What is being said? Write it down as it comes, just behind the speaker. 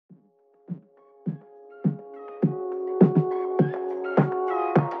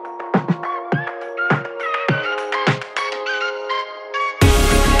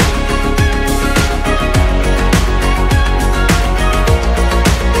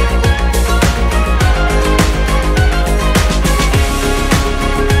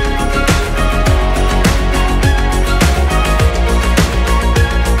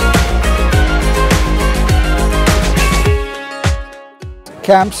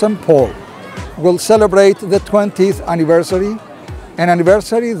Camp St. Paul will celebrate the 20th anniversary, an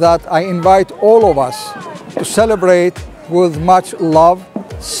anniversary that I invite all of us to celebrate with much love,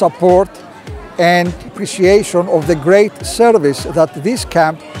 support, and appreciation of the great service that this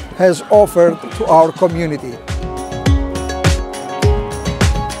camp has offered to our community.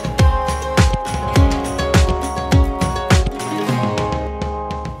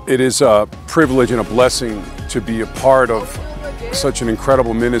 It is a privilege and a blessing to be a part of such an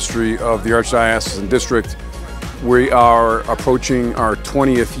incredible ministry of the Archdiocesan District. We are approaching our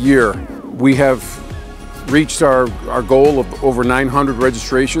 20th year. We have reached our goal of over 900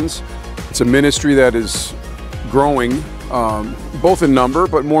 registrations. It's a ministry that is growing, both in number,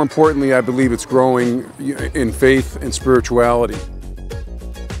 but more importantly, I believe it's growing in faith and spirituality.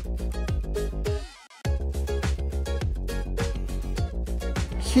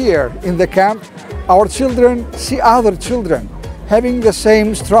 Here in the camp, our children see other children having the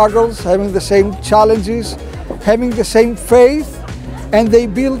same struggles, having the same challenges, having the same faith, and they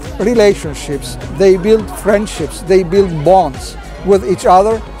build relationships, they build friendships, they build bonds with each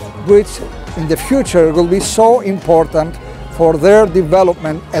other, which in the future will be so important for their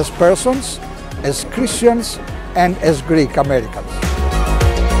development as persons, as Christians, and as Greek Americans.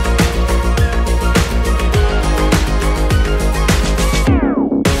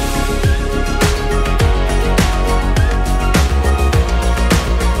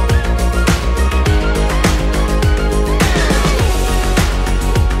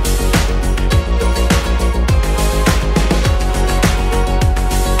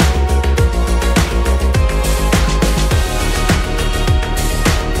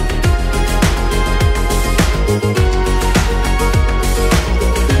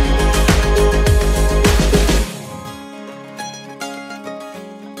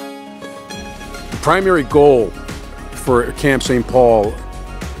 The primary goal for Camp St. Paul,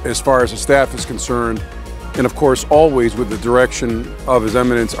 as far as the staff is concerned, and of course always with the direction of His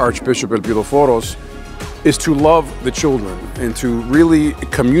Eminence Archbishop Elpidoforos, is to love the children and to really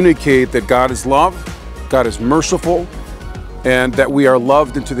communicate that God is love, God is merciful, and that we are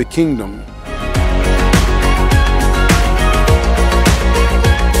loved into the kingdom.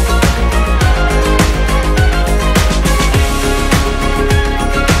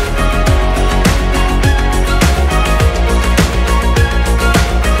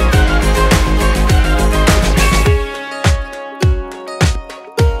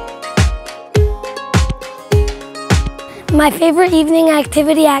 My favorite evening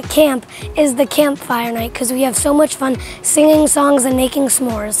activity at camp is the campfire night because we have so much fun singing songs and making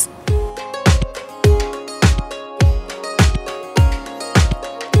s'mores.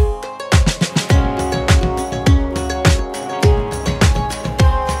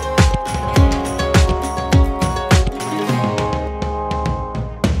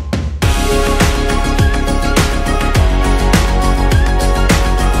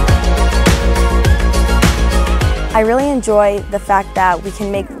 I really enjoy the fact that we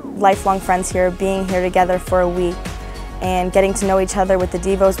can make lifelong friends here, being here together for a week and getting to know each other with the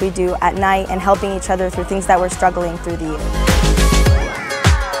devos we do at night and helping each other through things that we're struggling through the year.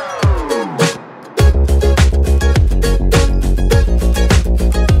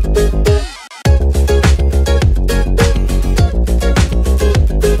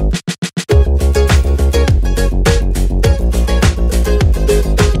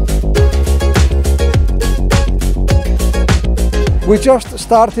 We just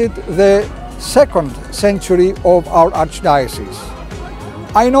started the second century of our archdiocese.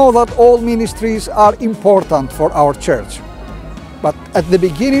 I know that all ministries are important for our church, but at the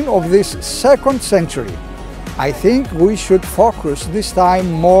beginning of this second century, I think we should focus this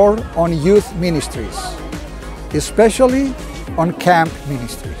time more on youth ministries, especially on camp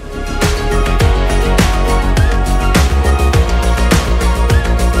ministry.